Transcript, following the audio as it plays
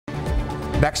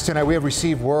Next tonight, we have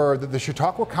received word that the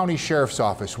Chautauqua County Sheriff's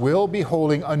Office will be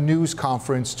holding a news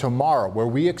conference tomorrow where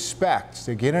we expect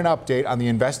to get an update on the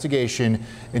investigation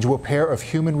into a pair of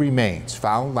human remains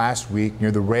found last week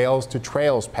near the Rails to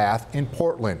Trails path in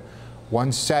Portland.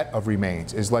 One set of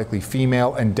remains is likely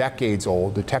female and decades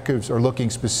old. Detectives are looking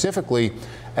specifically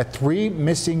at 3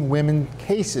 missing women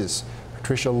cases.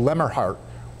 Patricia Lemmerhart,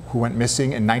 who went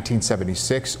missing in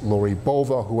 1976, Lori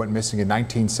Bova, who went missing in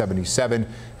 1977,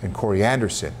 and Corey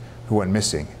Anderson, who went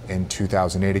missing in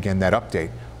 2008. Again, that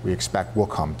update we expect will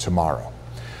come tomorrow.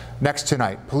 Next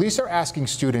tonight, police are asking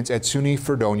students at SUNY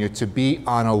Fredonia to be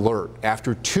on alert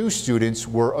after 2 students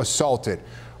were assaulted.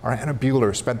 Our Anna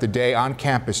Buehler spent the day on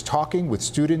campus talking with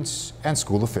students and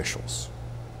school officials.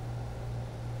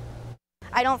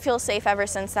 I don't feel safe ever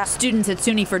since that. Students at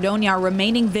SUNY Fredonia are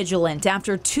remaining vigilant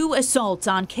after 2 assaults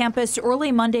on campus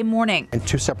early Monday morning. On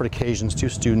 2 separate occasions, 2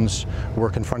 students were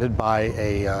confronted by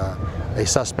a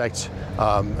suspect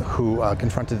who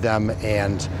confronted them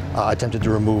and attempted to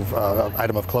remove an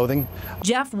item of clothing.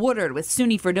 Jeff Woodard with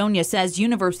SUNY Fredonia says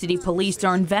university police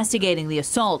are investigating the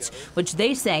assaults, which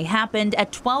they say happened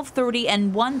at 12:30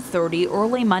 and 1:30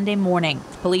 early Monday morning.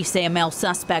 Police say a male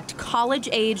suspect,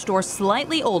 college-aged or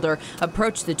slightly older,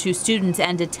 approached the 2 students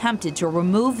and attempted to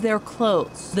remove their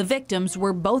clothes. The victims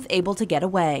were both able to get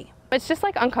away. It's just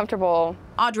like uncomfortable.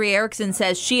 Audrey Erickson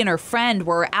says she and her friend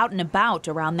were out and about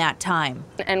around that time.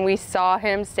 And we saw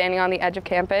him standing on the edge of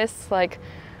campus, like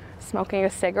smoking a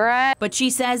cigarette. But she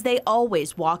says they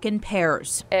always walk in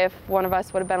pairs. If one of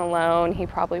us would have been alone, he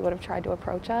probably would have tried to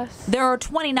approach us. There are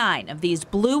 29 of these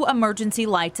blue emergency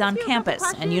lights on campus,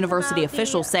 and university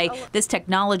officials say this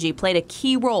technology played a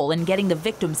key role in getting the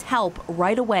victims help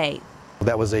right away.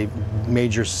 That was a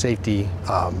major safety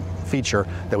feature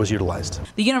that was utilized.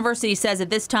 The university says at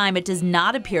this time it does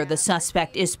not appear the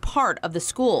suspect is part of the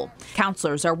school.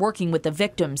 Counselors are working with the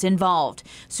victims involved.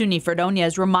 SUNY Fredonia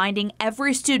is reminding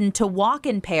every student to walk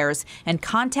in pairs and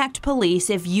contact police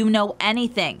if you know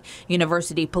anything.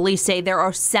 University police say there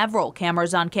are several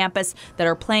cameras on campus that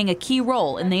are playing a key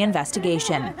role in the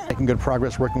investigation. Making good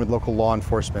progress working with local law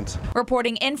enforcement.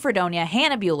 Reporting in Fredonia,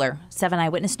 Hannah Buehler, 7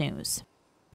 Eyewitness News.